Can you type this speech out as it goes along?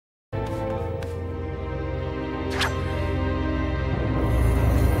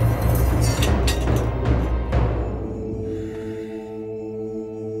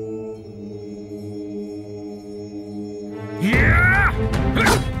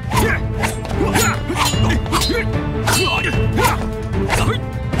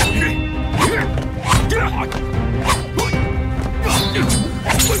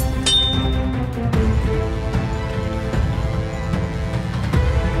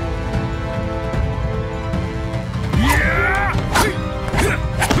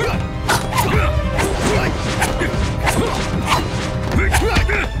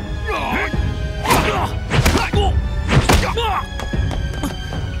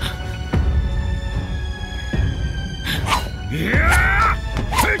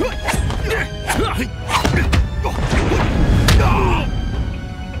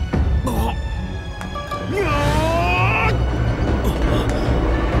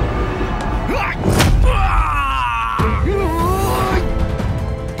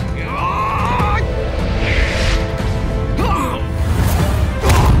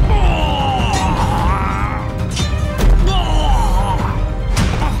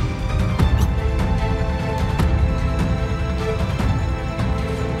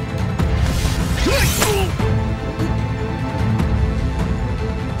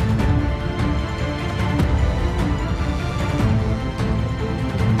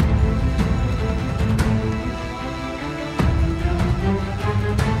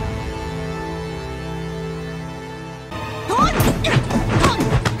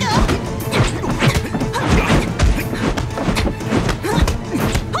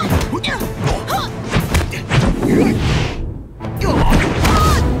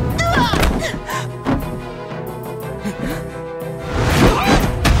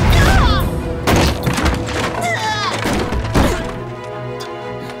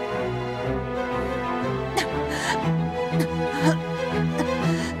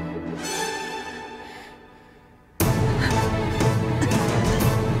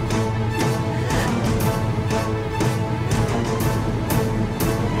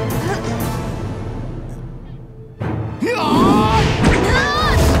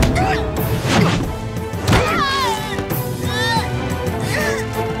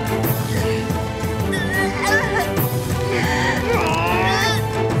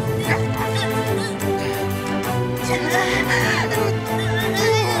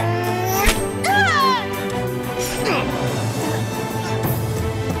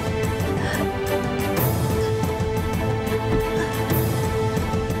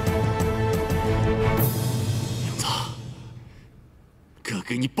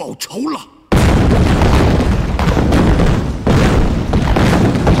给你报仇了。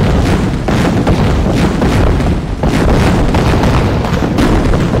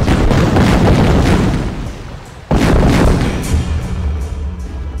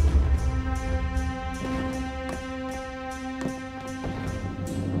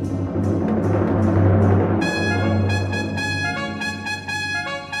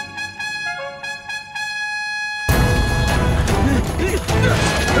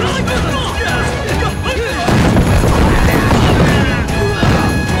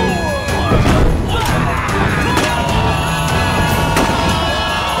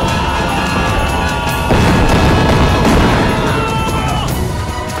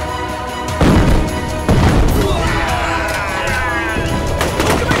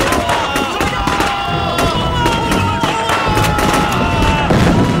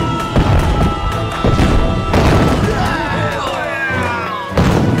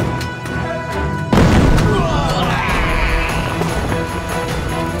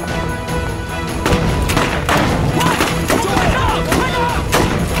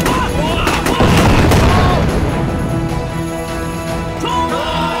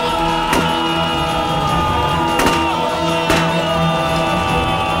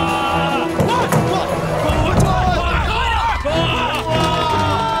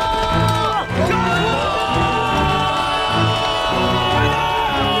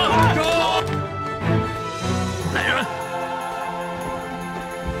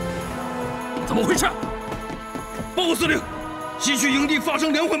怎么回事？报告司令，西区营地发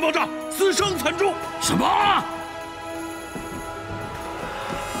生连环爆炸，死伤惨重。什么？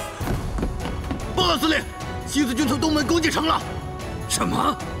报告司令，西子军从东门攻进城了。什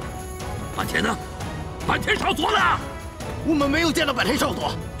么？坂田呢？坂田少佐呢？我们没有见到坂田少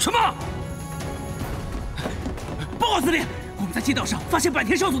佐。什么？报告司令，我们在街道上发现坂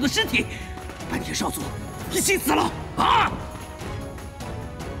田少佐的尸体，坂田少佐已经死了。啊！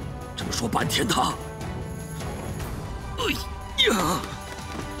 这么说，坂田他，哎呀，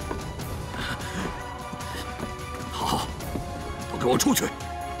好，都给我出去，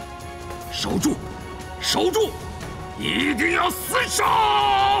守住，守住，一定要死守！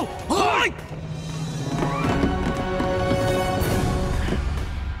哎！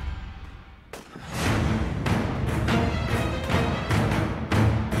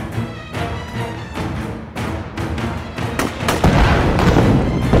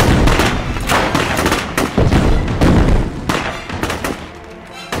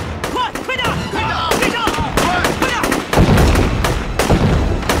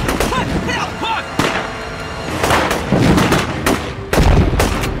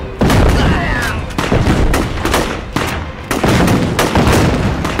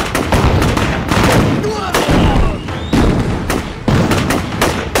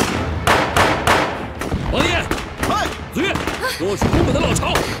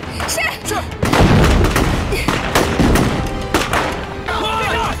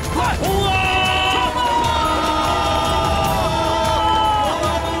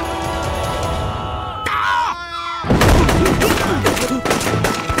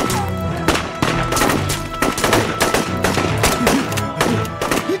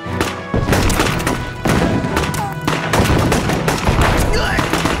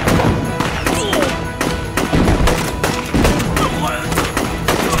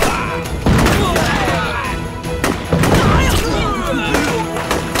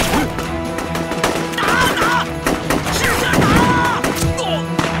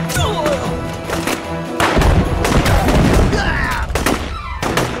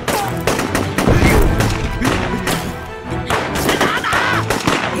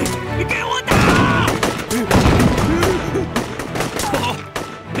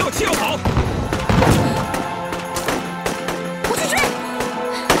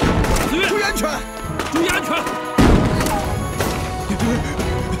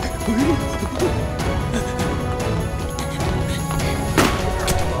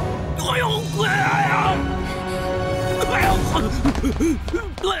哎呦，快呀！哎呦，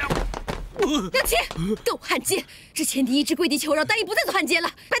哎呀！梁青，狗汉奸！之前你一直跪地求饶，答应不再做汉奸了，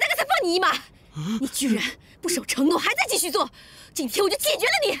白大哥才放你一马。你居然不守承诺，还在继续做！今天我就解决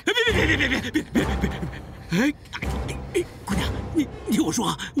了你！别！哎，姑娘，你听我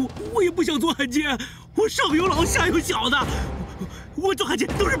说，我也不想做汉奸，我上有老下有小的，我做汉奸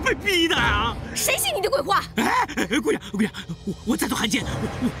都是被逼的啊！谁信你的鬼话？哎，姑娘，我再做汉奸，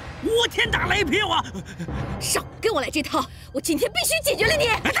我天打雷劈我！少跟我来这套！我今天必须解决了你！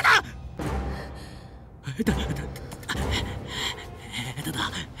等等，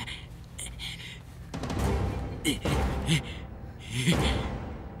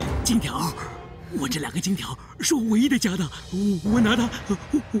金条，我这2个金条是我唯一的家当，我拿它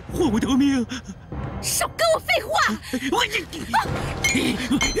换我条命。少跟我废话！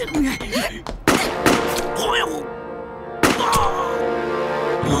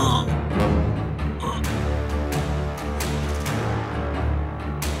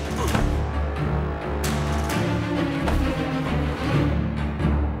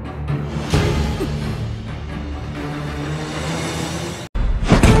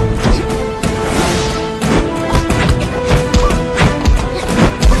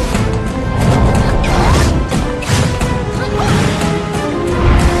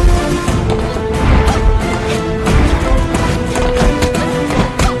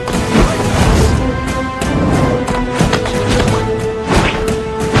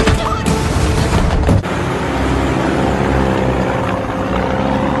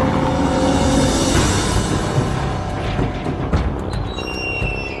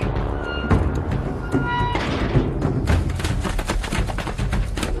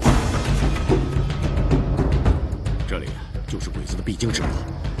必经之路，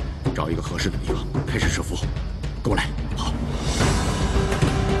找一个合适的地方开始设伏。跟我来。好。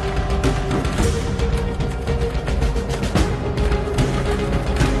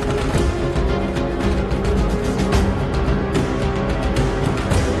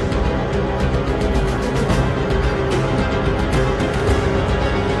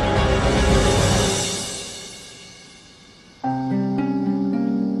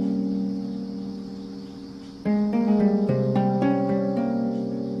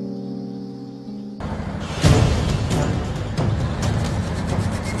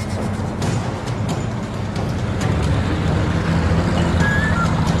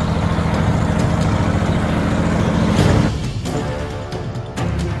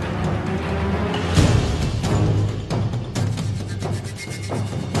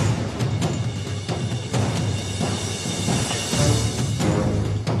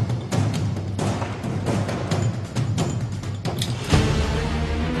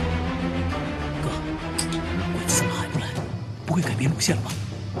线了吧？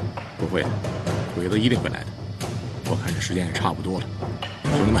不会，鬼子一定会来的。我看这时间也差不多了，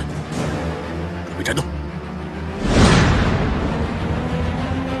兄弟们，准备战斗！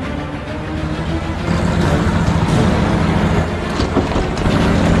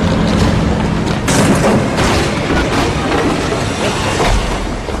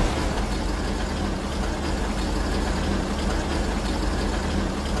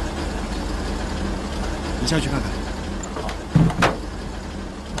你下去看看。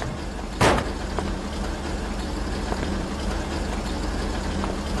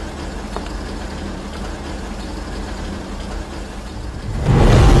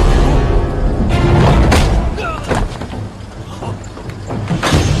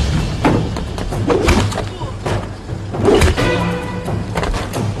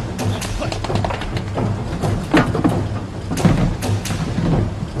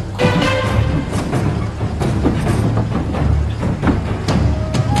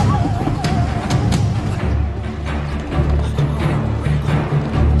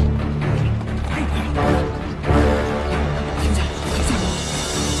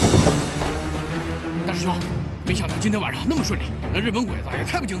 今天晚上那么顺利，那日本鬼子也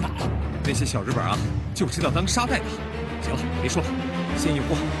太不经打了。那些小日本啊，就知道当沙袋打。行了，别说了，先引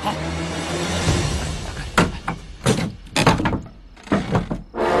货。好。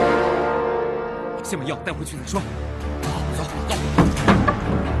先把药带回去再说。好，走走。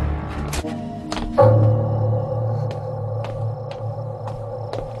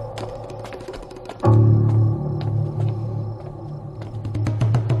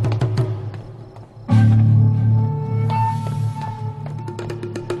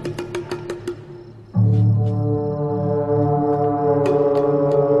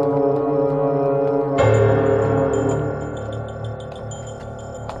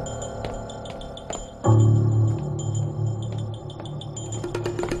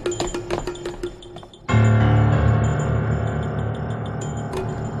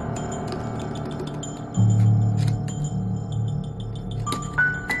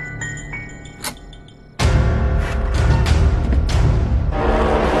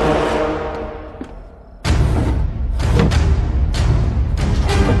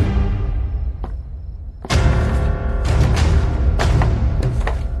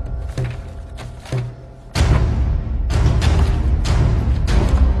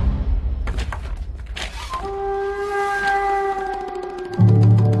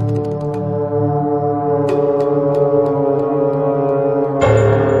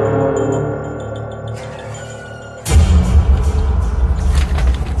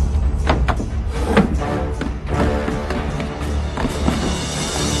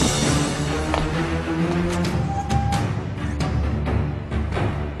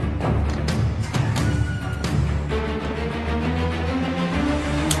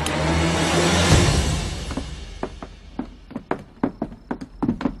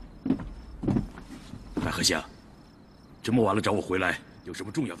这么晚了找我回来，有什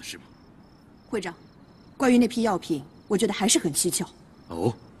么重要的事吗？会长，关于那批药品，我觉得还是很蹊跷。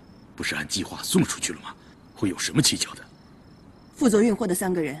哦，不是按计划送出去了吗？会有什么蹊跷的？负责运货的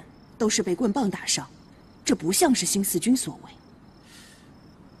3个人都是被棍棒打伤，这不像是新四军所为。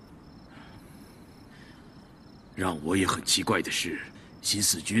让我也很奇怪的是，新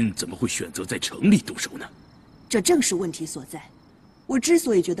四军怎么会选择在城里动手呢？这正是问题所在。我之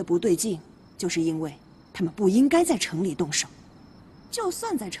所以觉得不对劲，就是因为他们不应该在城里动手。就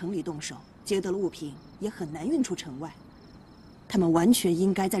算在城里动手，接得了物品也很难运出城外。他们完全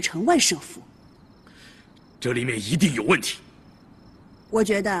应该在城外设伏。这里面一定有问题。我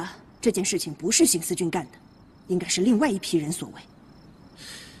觉得这件事情不是新四军干的，应该是另外一批人所为。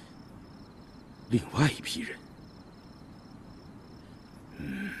另外一批人？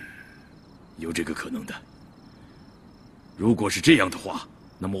有这个可能的。如果是这样的话，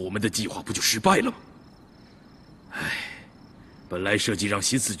那么我们的计划不就失败了吗？唉，本来设计让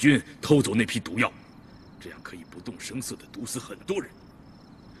新四军偷走那批毒药，这样可以不动声色地毒死很多人。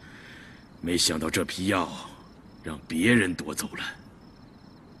没想到这批药让别人夺走了。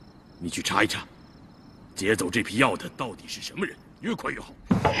你去查一查，劫走这批药的到底是什么人，越快越好。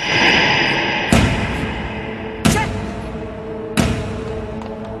是。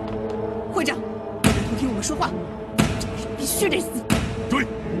会长，不听我们说话，这个人必须得死。对。